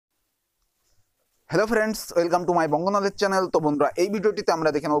Hello friends welcome to my बंगो knowledge channel. तो बंधुरा এই ভিডিওটিতে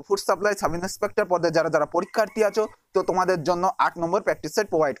আমরা দেখে নেব ফুড সাপ্লাই সাব ইন্সপেক্টর পদে যারা যারা পরীক্ষার্থী আছো তো তোমাদের জন্য 8 নম্বর প্র্যাকটিস সেট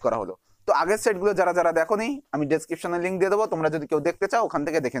প্রোভাইড করা হলো। তো আগের সেটগুলো যারা যারা দেখোনি আমি ডেসক্রিপশনে লিংক দিয়ে দেবো, তোমরা যদি কেউ দেখতে চাও ওখান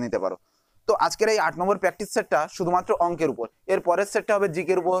থেকে দেখে নিতে পারো। তো আজকের এই 8 নম্বর প্র্যাকটিস সেটটা শুধুমাত্র অঙ্কের উপর, এর পরের সেটটা হবে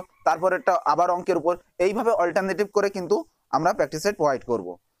জিকের উপর, তারপরেরটা আবার অঙ্কের উপর, এইভাবে অল্টারনেটিভ করে কিন্তু আমরা প্র্যাকটিস সেট প্রোভাইড করব।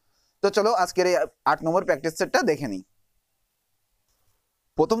 তো চলো আজকের এই 8 নম্বর প্র্যাকটিস সেটটা দেখে নিই।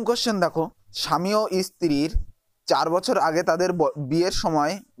 প্রথম কোশ্চেন দেখো, স্বামী ও স্ত্রীর 4 বছর আগে তাদের বিয়ের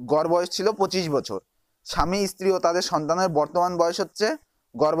সময় গড় বয়স ছিল 25 বছর। স্বামী স্ত্রী ও তাদের সন্তানের বর্তমান বয়স হচ্ছে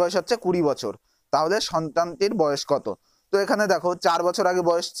গড় বয়স হচ্ছে 20 বছর। তাহলে সন্তানটির বয়স কত? তো এখানে দেখো 4 বছর আগে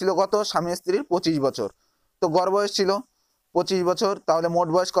বয়স ছিল কত? স্বামী স্ত্রীর 25 বছর। তো গড় বয়স ছিল 25 বছর, তাহলে মোট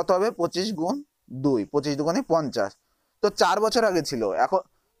বয়স কত হবে? 25 গুণ 2, 25 দুগুণে 50। তো 4 বছর আগে ছিল, এখন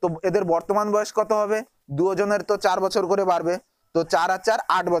তো এদের বর্তমান বয়স কত হবে? দুজনের তো 4 বছর করে বাড়বে, তো 4 আর 4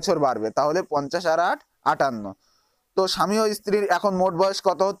 8 বছর বাড়বে, তাহলে 50 আর 8 58। তো স্বামী ও স্ত্রীর এখন মোট বয়স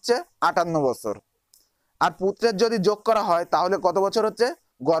কত হচ্ছে? 58 বছর। আর পুত্রের যদি যোগ করা হয় তাহলে কত বছর হচ্ছে?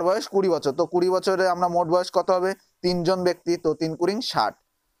 গড় বয়স 20 বছর। তো 20 বছরে আমরা মোট বয়স কত হবে? 3 জন ব্যক্তি, তো 3 কুড়ি 60।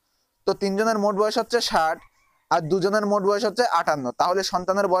 তো 3 জনের মোট বয়স হচ্ছে 60 আর দুজনের মোট বয়স হচ্ছে 58। তাহলে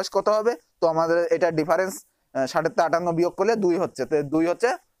সন্তানের বয়স কত হবে? তো আমাদের এটা ডিফারেন্স 60 তে 58 বিয়োগ করলে 2 হচ্ছে, তো 2 হচ্ছে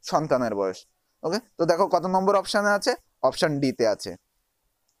সন্তানের বয়স। ওকে, তো দেখো কত নম্বর অপশানে আছে? অপশন ডি তে আছে।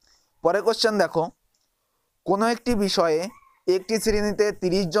 পরের কোশ্চেন দেখো, কোনো একটি বিষয়ে একটি শ্রেণীতে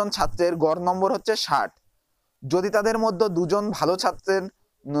 30 জন ছাত্রের গড় নম্বর হচ্ছে 60। যদি তাদের মধ্যে দুজন ভালো ছাত্রের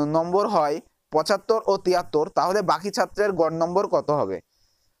নম্বর হয় 75 ও 73, তাহলে বাকি ছাত্রের গড় নম্বর কত হবে?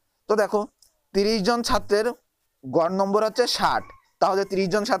 তো দেখো 30 জন ছাত্রের গড় নম্বর হচ্ছে 60, তাহলে 30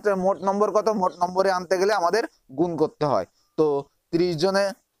 জন ছাত্রের মোট নম্বর কত? মোট নম্বরে আনতে গেলে আমাদের গুণ করতে হয়। তো 30 জনে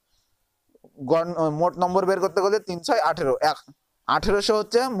মোট নম্বর বের করতে গেলে 3 6 18, 1800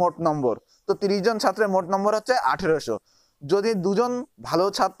 হচ্ছে মোট নম্বর। তো 30 জন ছাত্রের মোট নম্বর হচ্ছে 1800। যদি দুজন ভালো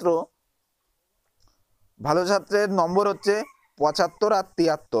ছাত্রের নম্বর হচ্ছে 75 আর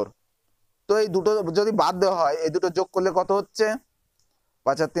 73, তো এই দুটো যদি বাদ দেওয়া হয়, এই দুটো যোগ করলে কত হচ্ছে?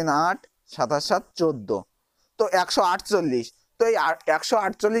 5 আর 3 8, 7 আর 7 14, তো 148। তো এই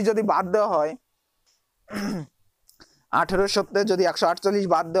 148 যদি বাদ দেওয়া হয় 1800 তে যদি 148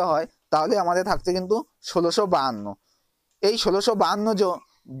 বাদ দেওয়া হয় তাহলে আমাদের থাকছে কিন্তু 1652। এই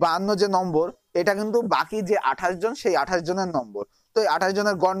 1652 যে নম্বর, এটা কিন্তু বাকি যে 28 জন সেই 28 জনের নম্বর। তো এই 28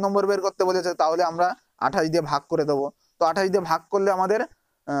 জনের গড় নম্বর বের করতে বলেছে, তাহলে আমরা 28 দিয়ে ভাগ করে দেবো। তো 28 দিয়ে ভাগ করলে আমাদের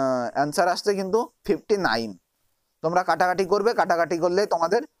অ্যান্সার আসছে কিন্তু 59। তোমরা কাটাকাটি করবে, কাটাকাটি করলে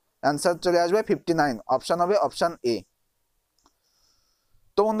তোমাদের অ্যান্সার চলে আসবে 59। অপশন হবে অপশন এ।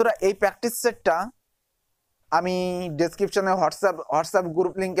 তো বন্ধুরা এই প্র্যাকটিস সেটটা আমি ডেসক্রিপশনে হোয়াটসঅ্যাপ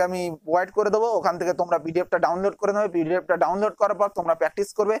গ্রুপ লিঙ্কে আমি প্রোভাইড করে দেবো, ওখান থেকে তোমরা পিডিএফটা ডাউনলোড করে নেবে। পিডিএফটা ডাউনলোড করার পর তোমরা প্র্যাকটিস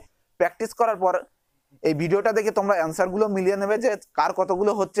করবে। প্র্যাকটিস করার পর এই ভিডিওটা দেখে তোমরা অ্যান্সারগুলো মিলিয়ে নেবে যে কার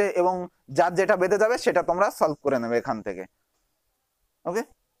কতগুলো হচ্ছে, এবং যার যেটা বেঁধে যাবে সেটা তোমরা সলভ করে নেবে এখান থেকে। ওকে,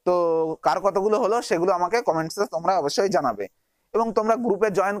 তো কার কতগুলো হলো সেগুলো আমাকে কমেন্টসে তোমরা অবশ্যই জানাবে। এবং তোমরা গ্রুপে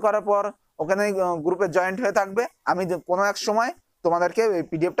জয়েন করার পর ওখানে গ্রুপে জয়েন্ট হয়ে থাকবে, আমি কোনো এক সময় তোমাদেরকে এই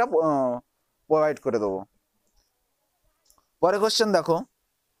পিডিএফটা প্রোভাইড করে দেবো। পরে কোশ্চেন দেখো,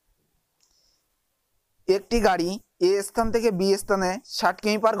 একটি গাড়ি এ স্থান থেকে বি স্থানে 60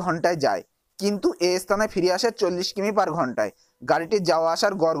 কিমি পার ঘন্টায় যায়, কিন্তু এ স্থানে ফিরে আসে 40 কিমি পার ঘন্টায়। গাড়িটির যাওয়া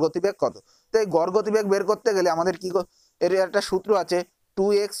আসার গড় গতিবেগ কত? তো এই গড় গতিবেগ বের করতে গেলে আমাদের কি এর একটা সূত্র আছে,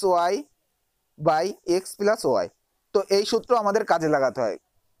 2xy by x plus Y. তো এই সূত্র আমাদের কাজে লাগাতে হয়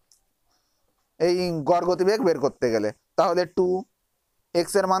এই গড় গতিবেগ বের করতে গেলে। তাহলে 2x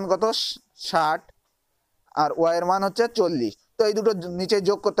এর মান কত? 60 আর ওয়াই এর মান হচ্ছে 40। তো এই দুটো নিচে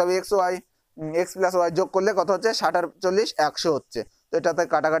যোগ করতে হবে, এক্স প্লাস ওয়াই যোগ করলে কত হচ্ছে? 60 আর 40 100 হচ্ছে। তো এটাতে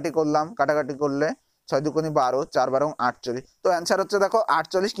কাটাকাটি করলাম, কাটাকাটি করলে 6 দুগুণে 12, 4 12 48। তো অ্যান্সার হচ্ছে দেখো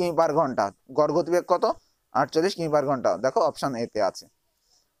 48 কিমি পার ঘন্টা। গড় গতিবেগ কত? 48 কিমি পার ঘন্টা। দেখো অপশন এ তে আছে।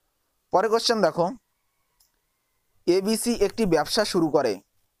 পরে কোশ্চেন দেখো, এবিসি একটি ব্যবসা শুরু করে,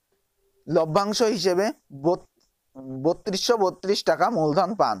 লভ্যাংশ হিসেবে 3232 টাকা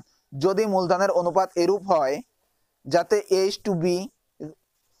মূলধন পান। যদি মূলধনের অনুপাত এরূপ হয় যাতে A:B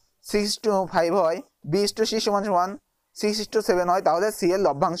 6:5 হয়, B:C সমান 6:7 হয়, তাহলে সি এর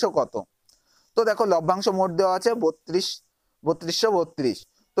লভ্যাংশ কত? তো দেখো লভ্যাংশ মোট দেওয়া আছে 3232।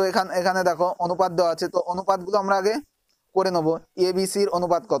 তো এখানে দেখো অনুপাত দেওয়া আছে, তো অনুপাতগুলো আমরা আগে করে নেব। এবিসির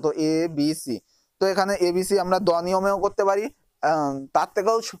অনুপাত কত? ABC। তো এখানে এবিসি আমরা দ নিয়মেও করতে পারি, তার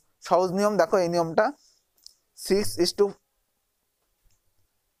থেকেও সহজ নিয়ম দেখো, এই নিয়মটা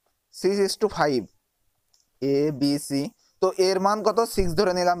 6:5 ABC। তো এর মান কত? 6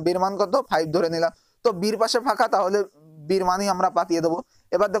 ধরে নিলাম, বির মান কত? 5 ধরে নিলাম। তো বির পাশে ফাঁকা, তাহলে বির মানই আমরা পাঠিয়ে দেবো।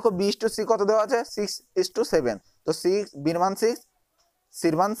 এবার দেখো B/C কত দেওয়া আছে 6:7, তো 6 বির মান 6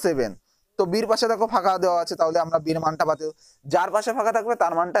 সির মান 7, তো বির পাশে দেখো ফাঁকা দেওয়া আছে, তাহলে আমরা বির মানটা পাতিয়ে দেবো, যার পাশে ফাঁকা থাকবে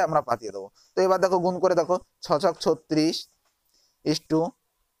তার মানটাই আমরা পাতিয়ে দেবো। তো এবার দেখো গুণ করে দেখো 6 × 36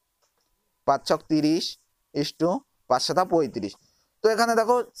 5 × 30 5 × 35, তো এখানে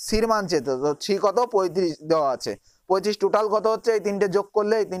দেখো সির মান চেয়েছে, তো সি কত 35 দেওয়া আছে, 35 টোটাল কত হচ্ছে, এই তিনটে যোগ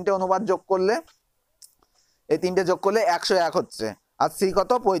করলে, এই তিনটে অনুপাত যোগ করলে, এই তিনটে যোগ করলে 101 হচ্ছে, আর সি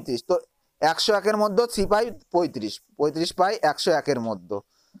কত 35, তো 101-এর মধ্যে সি পাই 35 পাই 101-এর মধ্যে,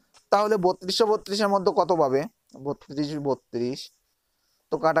 তাহলে 3232-এর মধ্যে কত পাবে 32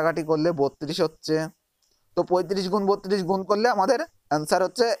 তো কাটাকাটি করলে 32 হচ্ছে, তো 35 × 32 গুণ করলে আমাদের অ্যান্সার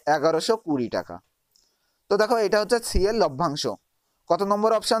হচ্ছে 1120 টাকা। তো দেখো এটা হচ্ছে সি এর লভ্যাংশ। কত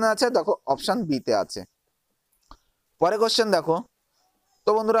নম্বর অপশানে আছে, দেখো অপশান বি তে আছে। পরে কোশ্চেন দেখো। তো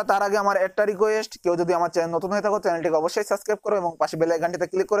বন্ধুরা তার আগে আমার একটা রিকোয়েস্ট, কেউ যদি আমার চ্যানেল নতুন হয়ে থাকো চ্যানেলটিকে অবশ্যই সাবস্ক্রাইব করো এবং পাশে বেল আইকনটিতে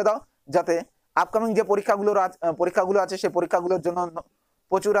ক্লিক করে দাও, যাতে আপকামিং যে পরীক্ষাগুলো আছে সেই পরীক্ষাগুলোর জন্য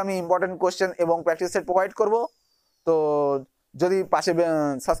প্রচুর আমি ইম্পর্টেন্ট কোশ্চেন এবং প্র্যাকটিস সেট প্রোভাইড করব। তো যদি পাশে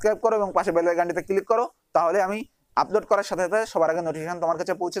সাবস্ক্রাইব করো এবং পাশে বেল আইকনটিতে ক্লিক করো, তাহলে আমি আপলোড করার সাথে সাথে সবার আগে নোটিফিকেশন তোমার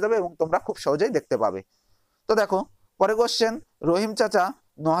কাছে পৌঁছে দেবে এবং তোমরা খুব সহজেই দেখতে পাবে। তো দেখো পরে কোশ্চেন, রহিম চাচা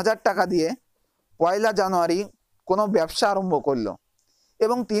 9000 টাকা দিয়ে 1 জানুয়ারি কোনো ব্যবসা আরম্ভ করলো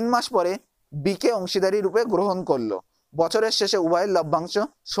এবং 3 মাস পরে বিকে অংশীদারি রূপে গ্রহণ করলো। বছরের শেষে উভয়ের লভ্যাংশ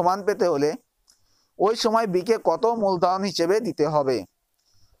সমান পেতে হলে ওই সময় বিকে কত মূলধন হিসেবে দিতে হবে।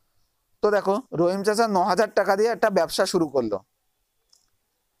 তো দেখো রহিম চাচা 9000 টাকা দিয়ে একটা ব্যবসা শুরু করলো,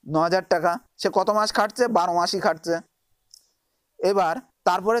 9000 টাকা, সে কত মাস খাটছে 12 মাসই খাটছে। এবার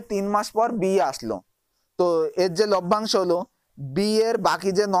তারপরে 3 মাস পর বি আসলো, তো এর যে লভ্যাংশ হলো, বি এর বাকি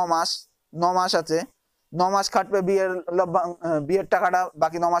যে 9 মাস আছে, 9 মাস খাটবে বিয়ের টাকাটা,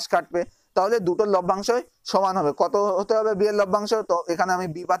 বাকি 9 মাস খাটবে, তাহলে দুটোর লভ্যাংশই সমান হবে। কত হতে হবে বিয়ের লভ্যাংশ, তো এখানে আমি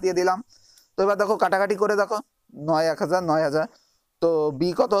বি পাতিয়ে দিলাম। তো এবার দেখো কাটাকাটি করে দেখো 9 তো বি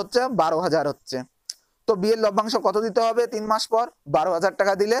কত হচ্ছে 12000 হচ্ছে, তো বিয়ের লভ্যাংশ কত দিতে হবে 3 মাস পর 12000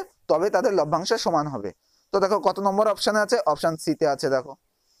 টাকা দিলে তবে তাদের লভ্যাংশ সমান হবে। তো দেখো কত নম্বর অপশানে আছে, অপশান সি তে আছে। দেখো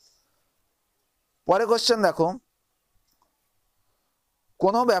পরে কোশ্চেন দেখো,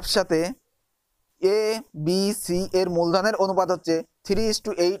 কোন ব্যবসাতে এ বি সি এর মূলধনের অনুপাত হচ্ছে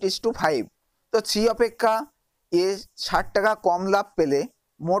 3:8:5, তো সি অপেক্ষা এ 60 টাকা কম লাভ পেলে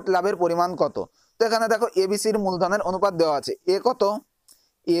মোট লাভের পরিমাণ কত। তো এখানে দেখো এবিসির মূলধনের অনুপাত দেওয়া আছে, এ কত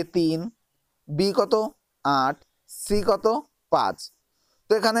এ 3, বি কত 8, সি কত 5,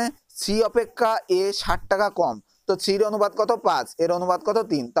 তো এখানে সি অপেক্ষা এ 60 টাকা কম, তো সির অনুপাত কত 5, এর অনুপাত কত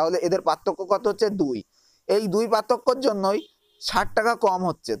 3, তাহলে এদের পার্থক্য কত হচ্ছে 2, এই 2 পার্থক্যের জন্যই 60 টাকা কম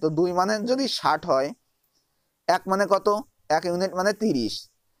হচ্ছে। তো 2 মানে যদি 60 হয়, 1 মানে কত 1 ইউনিট মানে 30,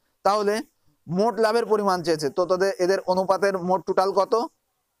 তাহলে মোট লাভের পরিমাণ চেয়েছে, তো তাদের এদের অনুপাতের মোট টোটাল কত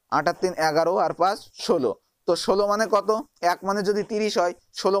 8 আর 3 11 আর 5 16, তো 16 মানে কত 1 মানে যদি 30 হয়,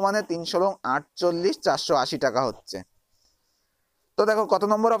 16 মানে 3 16 48 480 টাকা হচ্ছে। তো দেখো কত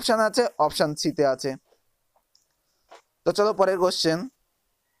নম্বর অপশান আছে, অপশান সি তে আছে। তো চলো পরের কোশ্চেন,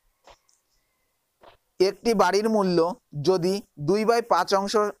 একটি বাড়ির মূল্য যদি 2/5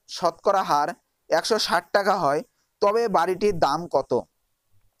 অংশ শতকরা হার 160 টাকা হয়, তবে বাড়িটির দাম কত।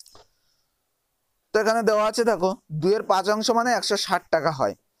 তো এখানে দেওয়া আছে দেখো 2/5 অংশ মানে 160 টাকা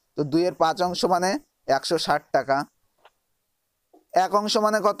হয়, তো 2/5 অংশ মানে 160 টাকা, 1 অংশ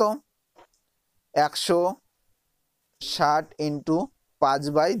মানে কত 160 ×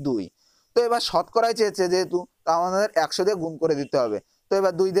 5/2, তো এবার শতকরায় চেয়েছে যেহেতু, তা আমাদের 100 দিয়ে গুণ করে দিতে হবে। তো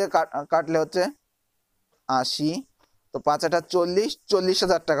এবার 2 দিয়ে কাটলে হচ্ছে 80, তো 5 8 40,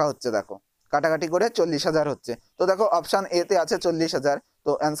 40,000 টাকা হচ্ছে। দেখো কাটাকাটি করে 40,000 হচ্ছে। তো দেখো অপশান এ তে আছে 40,000,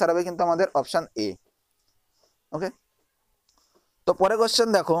 তো অ্যান্সার হবে কিন্তু আমাদের অপশান এ। ওকে, তো পরে কোশ্চেন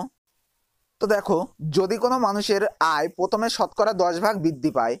দেখো। তো দেখো যদি কোনো মানুষের আয় প্রথমে শতকরা 10 ভাগ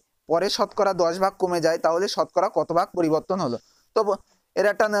বৃদ্ধি পায়, পরে শতকরা 10 ভাগ কমে যায়, তাহলে শতকরা কত ভাগ পরিবর্তন হলো। তো এর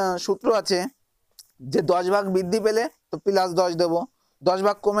একটা সূত্র আছে যে 10 ভাগ বৃদ্ধি পেলে তো +10 দেবো, 10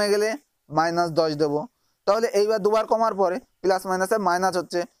 ভাগ কমে গেলে -10 দেবো, তাহলে এইবার দুবার কমার পরে প্লাস মাইনাসে মাইনাস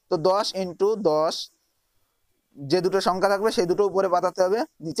হচ্ছে, তো 10 × 10 যে দুটো সংখ্যা থাকবে সেই দুটো উপরে পাতাতে হবে,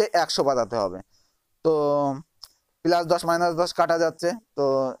 নিচে 100 পাতাতে হবে। তো +10 -10 কাটা যাচ্ছে, তো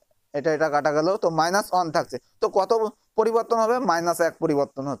এটা কাটা গেল, তো -1 থাকছে, তো কত পরিবর্তন হবে -1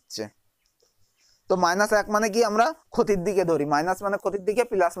 পরিবর্তন হচ্ছে। তো -1 মানে কি আমরা ক্ষতির দিকে ধরি, মাইনাস মানে ক্ষতির দিকে,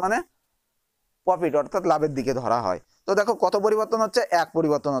 প্লাস মানে প্রফিট অর্থাৎ লাভের দিকে ধরা হয়। তো দেখো কত পরিবর্তন হচ্ছে 1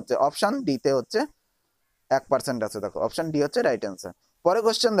 পরিবর্তন হচ্ছে, অপশান ডি তে হচ্ছে 1% আছে। দেখো অপশান ডি হচ্ছে রাইট অ্যান্সার। পরে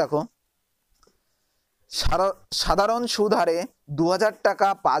কোশ্চেন দেখো, সাধারণ সুদ হারে 2000 টাকা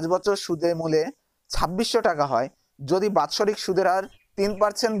 5 বছর সুদে মূলে 2600 টাকা হয়, যদি বাৎসরিক সুদের হার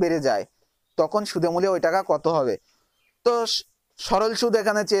 3% বেড়ে যায় তখন সুদে মূলে ওই টাকা কত হবে। তো সরল সুদ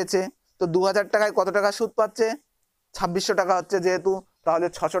এখানে চেয়েছে, তো 2000 টাকায় কত টাকা সুদ পাচ্ছে, 2600 টাকা হচ্ছে যেহেতু, তাহলে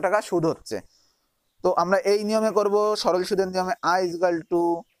 600 টাকা সুদ হচ্ছে। তো আমরা এই নিয়মে করব, সরল সুদের নিয়মে I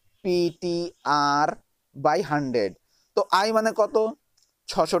 = PTR বাই 100। তো I মানে কত,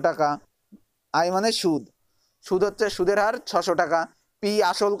 600 টাকা, I মানে সুদ, সুদ হচ্ছে সুদের হার 600 টাকা, P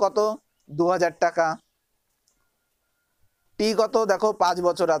আসল কত 2000 টাকা, T কত দেখো 5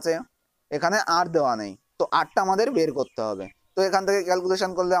 বছর আছে, এখানে আর দেওয়া নেই, তো আরটা আমাদের বের করতে হবে। তো এখান থেকে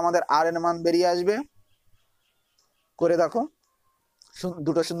ক্যালকুলেশন করলে আমাদের আর এর মান বেরিয়ে আসবে, করে দেখো,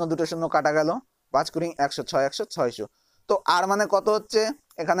 দুটো শূন্য কাটা গেল, 5 × 106, 600। তো আর মানে কত হচ্ছে,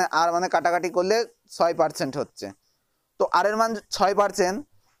 এখানে আর মানে কাটাকাটি করলে 6% হচ্ছে। তো আর এর মান 6%,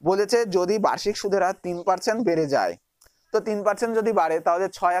 বলেছে যদি বার্ষিক সুদের হার 3% বেড়ে যায়, তো 3% যদি বাড়ে তাহলে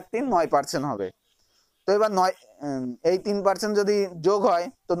 6 আর 3 9% হবে। তো এবার এই 3% যদি যোগ হয়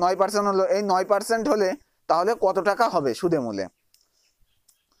তো 9% হলো, এই 9% হলে তাহলে কত টাকা হবে সুদে মূলে।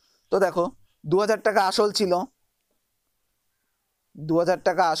 তো দেখো 2000 টাকা আসল ছিল, 2000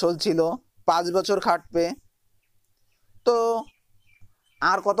 টাকা আসল ছিল, 5 বছর খাটবে, তো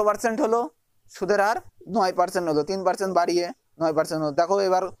আর কত পার্সেন্ট হলো, সুদের হার 9% হলো, 3% বাড়িয়ে 9% হলো। দেখো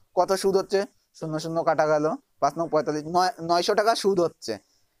এবার কত সুদ হচ্ছে, 0 কাটা গেল, 5 × 45, 900 টাকা সুদ হচ্ছে।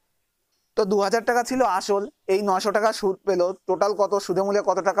 তো 2000 টাকা ছিল আসল, এই 900 টাকা সুদ পেলো, টোটাল কত সুদে মূলে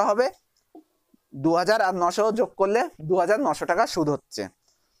কত টাকা হবে, 2000 আর 900 যোগ করলে 2900 টাকা সুদ হচ্ছে।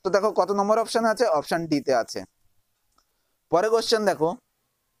 তো দেখো কত নম্বর অপশন আছে, অপশন ডি তে আছে। পরে কোশ্চেন দেখো,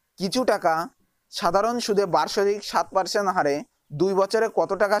 কিছু টাকা সাধারণ সুদে বার্ষিক 7% হারে 2 বছরে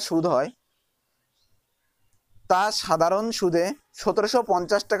কত টাকা সুদ হয়, তা সাধারণ সুদে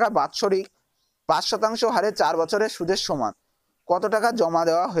 1750 টাকা বাৎসরিক 5% হারে 4 বছরের সুদের সমান, কত টাকা জমা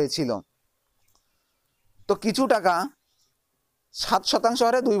দেওয়া হয়েছিল। তো কিছু টাকা 7%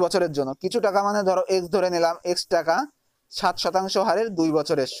 হারে 2 বছরের জন্য, কিছু টাকা মানে ধরো x ধরে নিলাম, x টাকা 7% হারে 2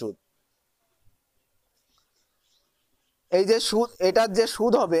 বছরের সুদ, এই যে সুদ, এটার যে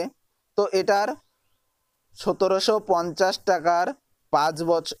সুদ হবে, তো এটার 1750 টাকার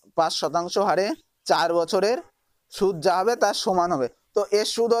 5% হারে 4 বছরের সুদ যা হবে তার সমান হবে। তো এর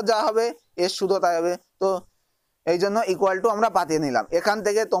সুদও যা হবে এর সুদও তাই হবে, তো এই জন্য ইকুয়াল টু আমরা পাতিয়ে নিলাম। এখান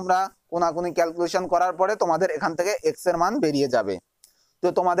থেকে তোমরা কোনাকুনি ক্যালকুলেশন করার পরে তোমাদের এখান থেকে এক্স এর মান বেরিয়ে যাবে। তো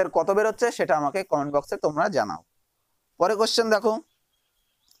তোমাদের কত বেরোচ্ছে সেটা আমাকে কমেন্ট বক্সে তোমরা জানাও। পরে কোশ্চেন দেখো,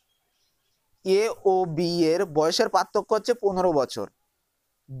 এ ও বি এর বয়সের পার্থক্য হচ্ছে 15 বছর,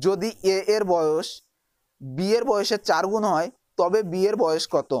 যদি এ এর বয়স বি এর বয়সের 4 গুণ হয় তবে বি এর বয়স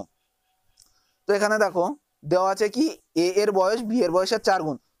কত। তো এখানে দেখো দেওয়া আছে কি, এ এর বয়স বি এর বয়সের 4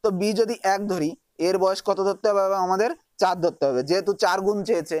 গুণ, তো বি যদি 1 ধরি, এর বয়স কত ধরতে হবে, আমাদের 4 ধরতে হবে, যেহেতু 4 গুণ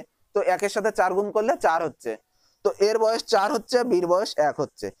চেয়েছে, তো 1 এর সাথে 4 গুণ করলে 4 হচ্ছে, তো এর বয়স 4 হচ্ছে, বির বয়স 1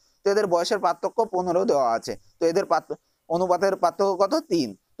 হচ্ছে, তো এদের বয়সের পার্থক্য 15 দেওয়া আছে। তো এদের অনুপাতের পার্থক্য কত, 3।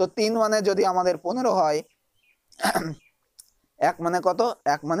 তো 3 মানে যদি আমাদের 15 হয়, 1 মানে কত,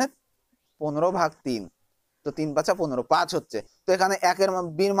 1 মানে 15/3, তো 3 × 5 = 15, 5 হচ্ছে। তো এখানে 1 এর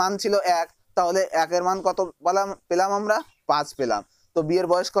বির মান ছিল 1, তাহলে 1 এর মান কত পেলাম আমরা, 5 পেলাম। তো বি এর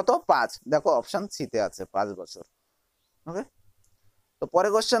বয়স কত, 5, দেখো অপশন সি তে আছে 5 বছর। ওকে, তো পরে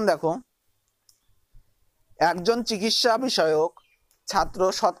কোশ্চেন দেখো, একজন চিকিৎসা বিষয়ক ছাত্র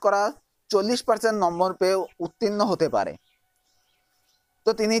শতকরা 40% নম্বর পেয়ে উত্তীর্ণ হতে পারে, তো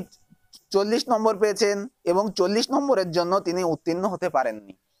তিনি 40 নম্বর পেয়েছেন এবং 40 নম্বরের জন্য তিনি উত্তীর্ণ হতে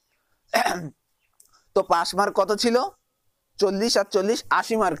পারেননি। তো পাস মার্ক কত ছিল, 40 আর 40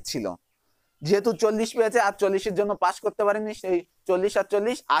 80 মার্ক ছিল, যেহেতু 40 পেয়েছে আর 40-এর জন্য পাস করতে পারেনি, সেই 40 আর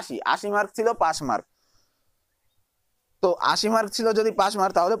 40 80 মার্ক ছিল পাস মার্ক। তো 80 মার্ক ছিল যদি পাস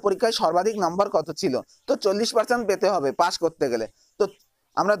মার্ক, তাহলে পরীক্ষায় সর্বাধিক নাম্বার কত ছিল, তো 40% পেতে হবে পাস করতে গেলে। তো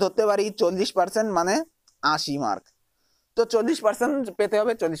আমরা ধরতে পারি 40% মানে 80 মার্ক, তো 40% পেতে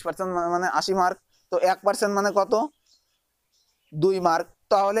হবে, 40% মানে 80 মার্ক, তো 1% মানে কত, 2 মার্ক,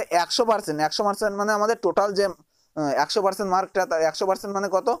 তাহলে 100% মানে আমাদের টোটাল যে 100% মার্কটা, 100% মানে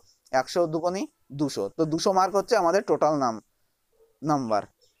কত, 100 × 2 = 200, তো 200 মার্ক হচ্ছে আমাদের টোটাল নাম্বার।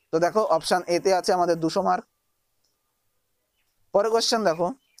 তো দেখো অপশন এ তে আছে আমাদের 200 মার্ক। পরে কোশ্চেন দেখো,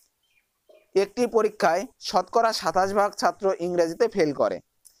 একটি পরীক্ষায় শতকরা 27% ছাত্র ইংরেজিতে ফেল করে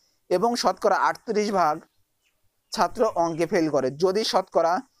এবং শতকরা 38% ছাত্র অঙ্কে ফেল করে, যদি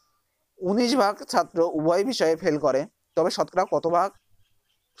শতকরা 19% ছাত্র উভয় বিষয়ে ফেল করে তবে শতকরা কত ভাগ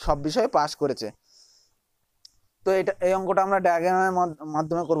সব বিষয়ে পাস করেছে। তো এই অঙ্কটা আমরা ডায়াগ্রামের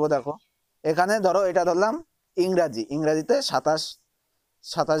মাধ্যমে করব। দেখো এখানে ধরো এটা ধরলাম ইংরাজিতে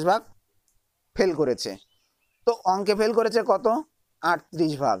 27% ফেল করেছে, তো অঙ্কে ফেল করেছে কত,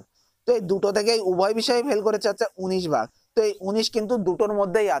 38%, তো এই দুটো থেকেই উভয় বিষয়ে ফেল করেছে হচ্ছে 19%, তো এই 19 কিন্তু দুটোর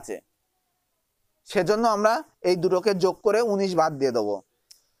মধ্যেই আছে, সেজন্য আমরা এই দুটোকে যোগ করে 19 বাদ দিয়ে দেবো।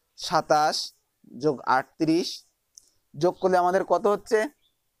 27 যোগ 38 যোগ করলে আমাদের কত হচ্ছে?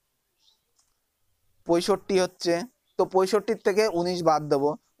 65 হচ্ছে। তো 65 থেকে 19 বাদ দেবো,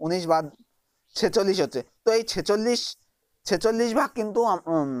 19 বাদ 46 হচ্ছে। তো এই 46 ভাগ কিন্তু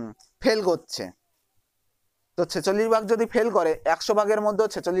ফেল করছে। তো 46 ভাগ যদি ফেল করে, 100 ভাগের মধ্যে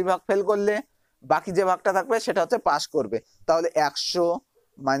 46 ভাগ ফেল করলে বাকি যে ভাগটা থাকবে সেটা হচ্ছে পাস করবে। তাহলে 100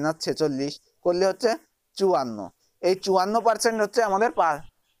 মাইনাস 46 করলে হচ্ছে 54। এই 54% হচ্ছে আমাদের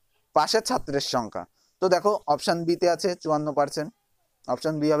পাশের ছাত্রের সংখ্যা। তো দেখো অপশন বি তে আছে 54%,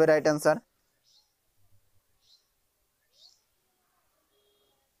 অপশন বি হবে রাইট অ্যান্সার।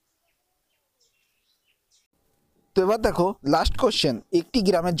 তো এবার দেখো লাস্ট কোশ্চেন, একটি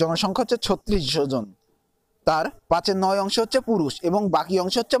গ্রামের জনসংখ্যা হচ্ছে 3600 জন, তার 5/9 অংশ হচ্ছে পুরুষ এবং বাকি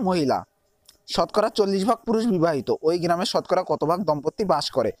অংশ হচ্ছে মহিলা, শতকরা 40 ভাগ পুরুষ বিবাহিত, ওই গ্রামে শতকরা কত ভাগ দম্পতি বাস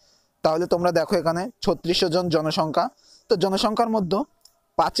করে? তাহলে তোমরা দেখো এখানে 3600 জন জনসংখ্যা, তো জনসংখ্যার মধ্যে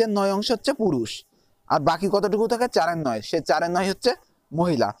 5/9 অংশ হচ্ছে পুরুষ আর বাকি কতটুকু থাকে? 4/9, সে 4/9 হচ্ছে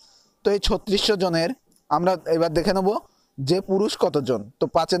মহিলা। তো এই 3600 জনের আমরা এবার দেখে নেব যে পুরুষ কতজন। তো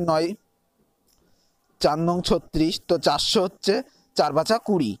 5/9 4 নং 36, তো 400 হচ্ছে 4×5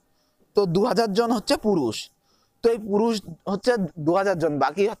 20, তো 2000 জন হচ্ছে পুরুষ। তো এই পুরুষ হচ্ছে 2000 জন,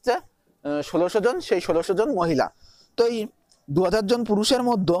 বাকি হচ্ছে 1600 জন, সেই 1600 জন মহিলা। তো এই 2000 জন পুরুষের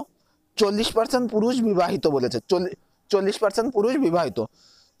মধ্যে 40% পুরুষ বিবাহিত বলেছে, 40% পুরুষ বিবাহিত।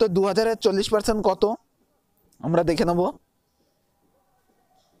 তো 2000-এর 40% কত আমরা দেখে নেব।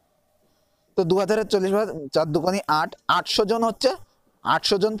 তো 2000-এর 40 4 দুগুণে 8, 800 জন হচ্ছে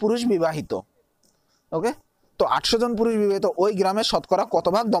 800 জন পুরুষ বিবাহিত। ওকে, তো 800 জন পুরুষ বিবাহিত, ওই গ্রামে শতকরা কত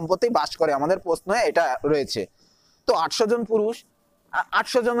ভাগ দম্পতি বাস করে? আমাদের প্রশ্নে এটা রয়েছে। তো 800 জন পুরুষ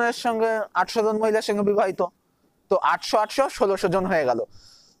 800 জনের সঙ্গে 800 জন মহিলার সঙ্গে বিবাহিত, তো 800 800 1600 জন হয়ে গেল।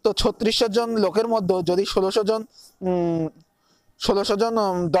 তো 3600 জন লোকের মধ্যে যদি 1600 জন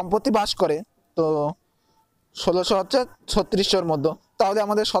দম্পতি বাস করে, তো 1600 হচ্ছে 3600-এর মধ্যে, তাহলে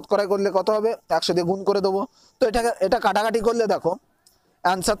আমাদের শতকরা করলে কত হবে? 100 দিয়ে গুণ করে দেবো। তো এটা কাটাকাটি করলে দেখো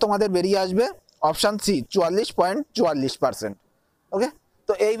অ্যান্সার তোমাদের বেরিয়ে আসবে অপশান সি, 44.44%। ওকে,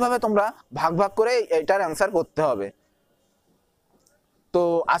 তো এইভাবে তোমরা ভাগ ভাগ করে এটার অ্যান্সার করতে হবে। তো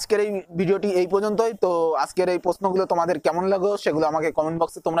আজকের এই ভিডিওটি এই পর্যন্তই। তো আজকের এই প্রশ্নগুলো তোমাদের কেমন লাগলো সেগুলো আমাকে কমেন্ট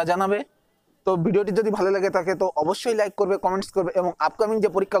বক্সে তোমরা জানাবে। তো ভিডিওটি যদি ভালো লেগে থাকে তো অবশ্যই লাইক করবে, কমেন্টস করবে এবং আপকামিং যে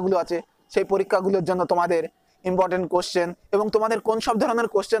পরীক্ষাগুলো আছে সেই পরীক্ষাগুলোর জন্য তোমাদের ইম্পর্টেন্ট কোশ্চেন এবং তোমাদের কোন সব ধরনের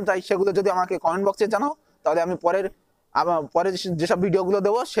কোশ্চেন চাই সেগুলো যদি আমাকে কমেন্ট বক্সে জানাও, তাহলে আমি পরে যেসব ভিডিওগুলো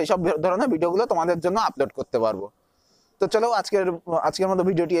দেবো সেই সব ধরনের ভিডিওগুলো তোমাদের জন্য আপলোড করতে পারবো। তো চলো আজকের মতো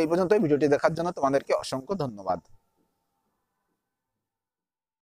ভিডিওটি এই পর্যন্তই। ভিডিওটি দেখার জন্য তোমাদেরকে অসংখ্য ধন্যবাদ।